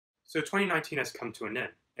So 2019 has come to an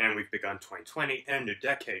end, and we've begun 2020 and a new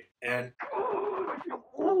decade, and I feel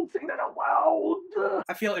old saying that out loud.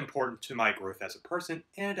 I feel important to my growth as a person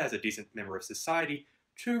and as a decent member of society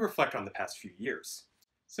to reflect on the past few years.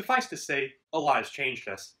 Suffice to say, a lot has changed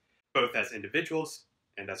us, both as individuals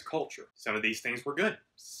and as a culture. Some of these things were good,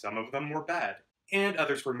 some of them were bad, and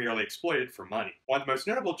others were merely exploited for money. One of the most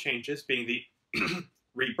notable changes being the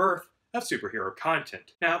rebirth of superhero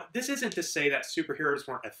content. Now, this isn't to say that superheroes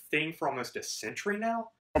weren't a thing for almost a century now.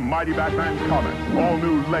 Mighty Batman Comics, all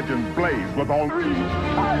new legends blaze with all...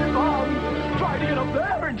 I'm trying to get up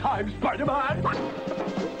there in time, Spider-Man.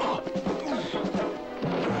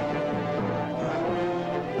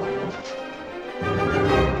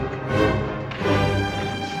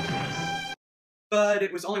 But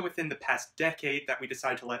it was only within the past decade that we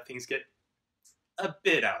decided to let things get a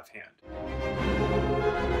bit out of hand.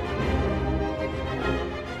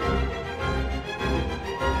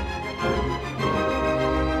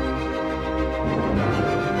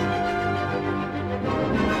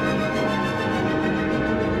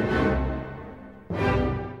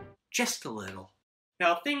 Just a little.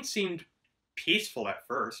 Now, things seemed peaceful at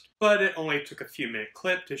first, but it only took a few-minute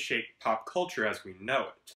clip to shake pop culture as we know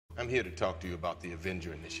it. I'm here to talk to you about the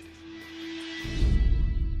Avenger Initiative.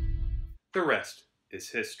 The rest is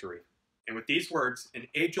history. And with these words, an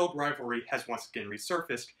age-old rivalry has once again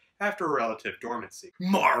resurfaced after a relative dormancy.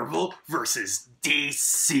 Marvel versus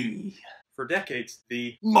DC. For decades,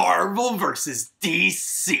 the Marvel versus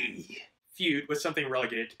DC feud was something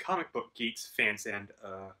relegated to comic book geeks, fans, and,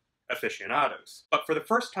 aficionados. But for the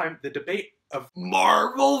first time, the debate of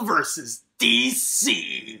Marvel versus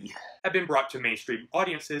DC had been brought to mainstream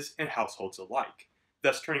audiences and households alike,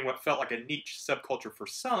 thus turning what felt like a niche subculture for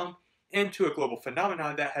some into a global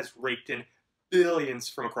phenomenon that has raked in billions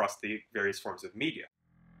from across the various forms of media.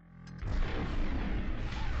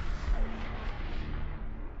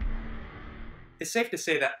 It's safe to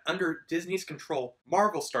say that under Disney's control,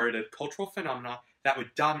 Marvel started a cultural phenomenon that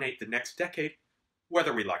would dominate the next decade,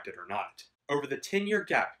 whether we liked it or not. Over the 10-year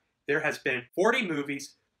gap, there has been 40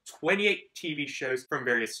 movies, 28 TV shows from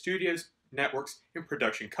various studios, networks, and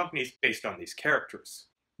production companies based on these characters.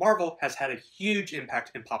 Marvel has had a huge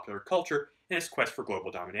impact in popular culture in its quest for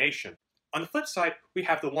global domination. On the flip side, we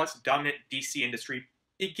have the once dominant DC industry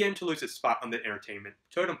begin to lose its spot on the entertainment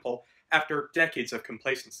totem pole after decades of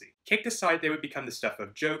complacency. Kicked aside, they would become the stuff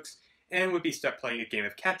of jokes and would be stuck playing a game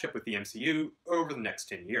of catch-up with the MCU over the next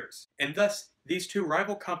 10 years. And thus, these two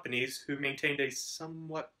rival companies, who maintained a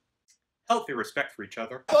somewhat healthy respect for each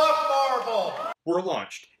other, Fuck Marvel! Were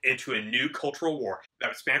launched into a new cultural war that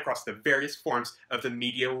would span across the various forms of the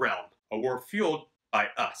media realm. A war fueled by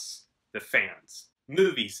us, the fans.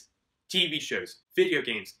 Movies, TV shows, video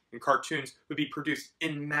games, and cartoons would be produced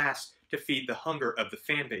en masse to feed the hunger of the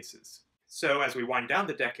fan bases. So as we wind down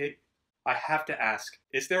the decade, I have to ask,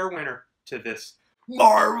 is there a winner to this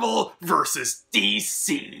Marvel versus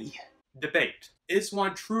DC debate? Is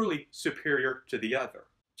one truly superior to the other?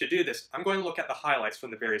 To do this, I'm going to look at the highlights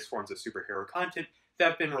from the various forms of superhero content that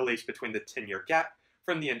have been released between the 10-year gap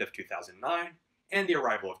from the end of 2009 and the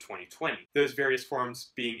arrival of 2020. Those various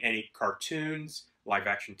forms being any cartoons,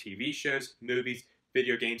 live-action TV shows, movies,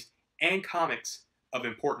 video games, and comics of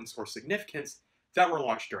importance or significance that were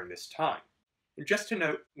launched during this time. And just to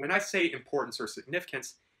note, when I say importance or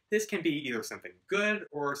significance, this can be either something good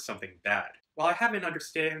or something bad. While I have an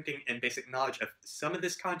understanding and basic knowledge of some of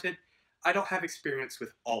this content, I don't have experience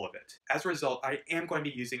with all of it. As a result, I am going to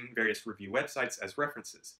be using various review websites as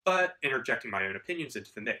references, but interjecting my own opinions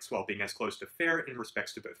into the mix while being as close to fair in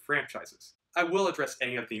respects to both franchises. I will address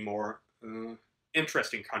any of the more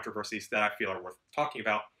interesting controversies that I feel are worth talking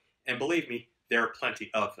about, and believe me, there are plenty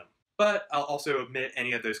of them. But I'll also omit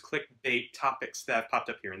any of those clickbait topics that have popped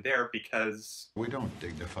up here and there because we don't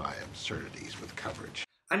dignify absurdities with coverage.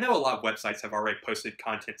 I know a lot of websites have already posted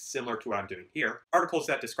content similar to what I'm doing here. Articles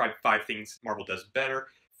that describe 5 things Marvel does better,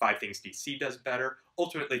 5 things DC does better,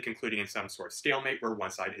 ultimately concluding in some sort of stalemate where one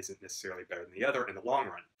side isn't necessarily better than the other in the long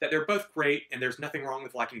run. That they're both great and there's nothing wrong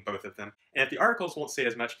with liking both of them. And if the articles won't say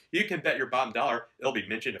as much, you can bet your bottom dollar it'll be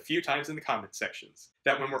mentioned a few times in the comment sections.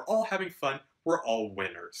 That when we're all having fun, we're all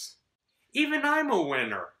winners. Even I'm a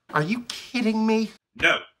winner. Are you kidding me?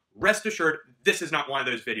 No. Rest assured, this is not one of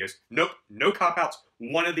those videos. Nope, no cop-outs.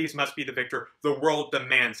 One of these must be the victor. The world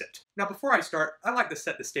demands it. Now, before I start, I'd like to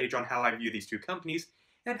set the stage on how I view these two companies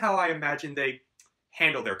and how I imagine they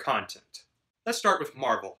handle their content. Let's start with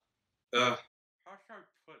Marvel. How should I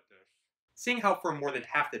put this? Seeing how for more than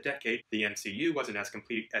half the decade, the MCU wasn't as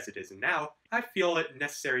complete as it is now, I feel it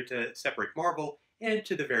necessary to separate Marvel and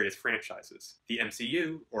to the various franchises. The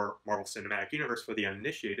MCU, or Marvel Cinematic Universe for the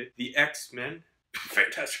uninitiated, the X-Men,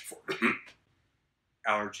 Fantastic Four,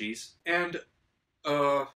 allergies, and,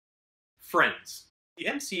 Friends. The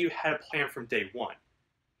MCU had a plan from day one,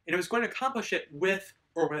 and it was going to accomplish it with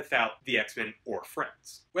or without the X-Men or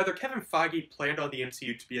Friends. Whether Kevin Feige planned on the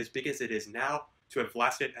MCU to be as big as it is now, to have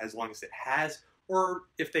lasted as long as it has, or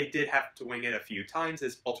if they did have to wing it a few times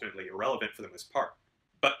is ultimately irrelevant for the most part.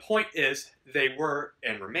 But point is, they were,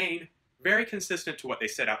 and remain, very consistent to what they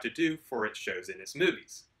set out to do for its shows and its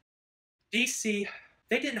movies. DC,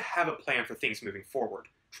 they didn't have a plan for things moving forward,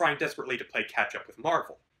 trying desperately to play catch-up with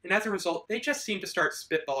Marvel, and as a result, they just seemed to start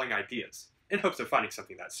spitballing ideas, in hopes of finding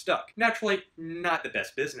something that stuck. Naturally, not the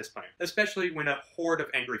best business plan, especially when a horde of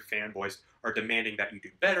angry fanboys are demanding that you do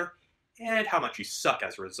better, and how much you suck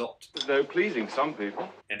as a result. Though pleasing some people.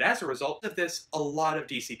 And as a result of this, a lot of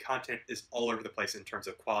DC content is all over the place in terms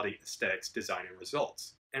of quality, aesthetics, design, and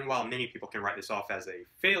results. And while many people can write this off as a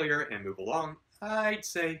failure and move along, I'd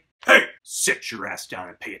say, Hey, sit your ass down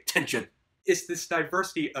and pay attention. it's this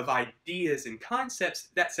diversity of ideas and concepts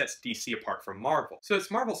that sets DC apart from Marvel. So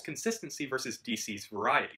it's Marvel's consistency versus DC's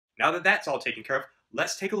variety. Now that that's all taken care of,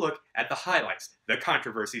 let's take a look at the highlights, the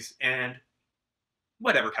controversies, and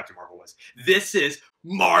whatever Captain Marvel was. This is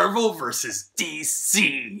Marvel versus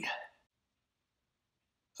DC.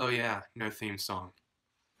 Oh yeah, no theme song.